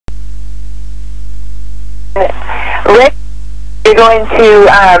Rick, you're going to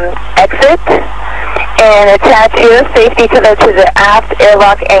exit and attach your safety tether to the aft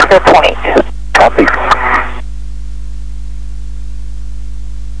airlock anchor point. Copy.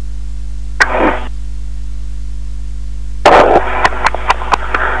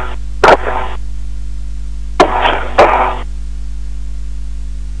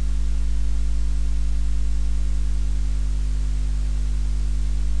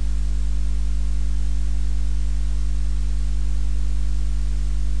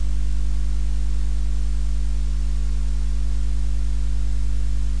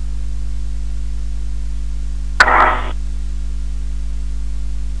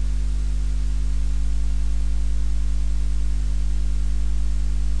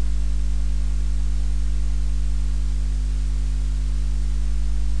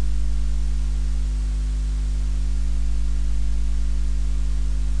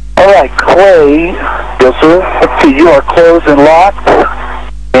 Alright, Clay. Yes, sir. Let's see, you are closed and locked.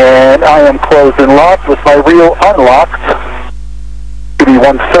 And I am closed and locked with my reel unlocked. Give me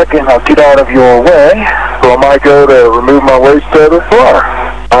 1 second, I'll get out of your way. So am I go to remove my waist tether? Sure.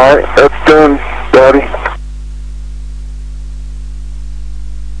 Alright, that's done, Daddy.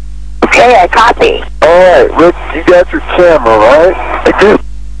 Okay, I copy. Alright, Rick, you got your camera, right? I do.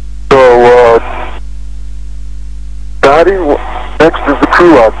 So, Daddy, next is the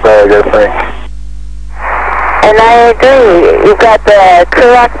crew lock bag, I think. And I agree. You've got the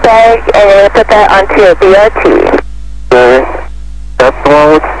crew lock bag, and you're going to put that onto your BRT. Okay. That's the one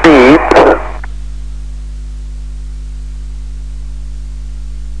with Steve.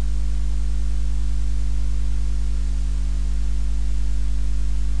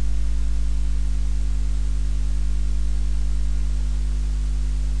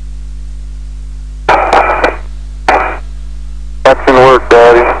 That's in work,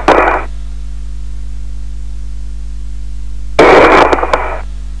 Daddy.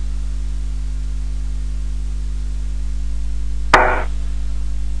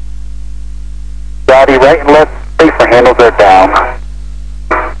 Daddy, right and left spacer handles are down.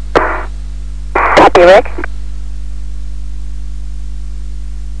 Copy, Rick.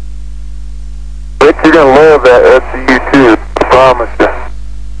 Rick, you're gonna love that SCU too, I promise you.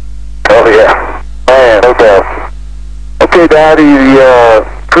 Oh yeah. Man, no doubt. Okay, Daddy, the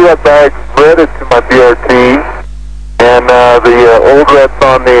crew lock bag's threaded to my BRT, and the old red's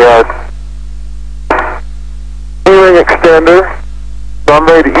on the steering extender, so I'm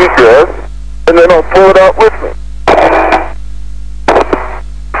ready to egress, and then I'll pull it out with me.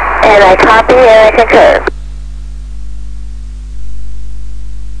 And I copy and I concur.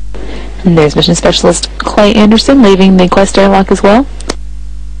 And there's Mission Specialist Clay Anderson leaving the Quest airlock as well.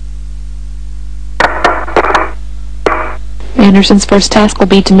 Anderson's first task will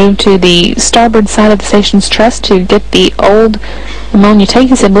be to move to the starboard side of the station's truss to get the old ammonia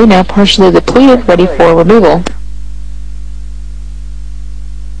tank assembly, now partially depleted, ready for removal.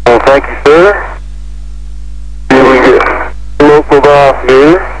 Well, thank you, sir. Here we get local off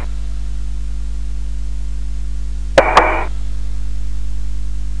here.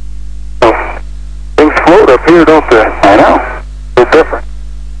 Oh, things float up here, don't they? I know. They're different.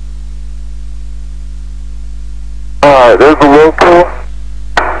 Alright, there's the local.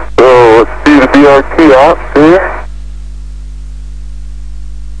 So let's see the BRT ops here.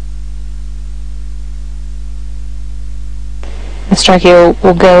 Strikey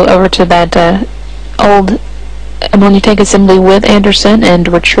will go over to that old ammonia tank assembly with Anderson and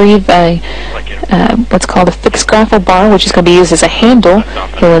retrieve a what's called a fixed grapple bar, which is going to be used as a handle.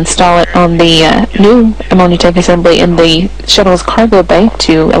 He'll install it on the new ammonia tank assembly in the shuttle's cargo bay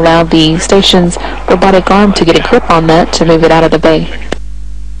to allow the station's robotic arm to get a grip on that to move it out of the bay.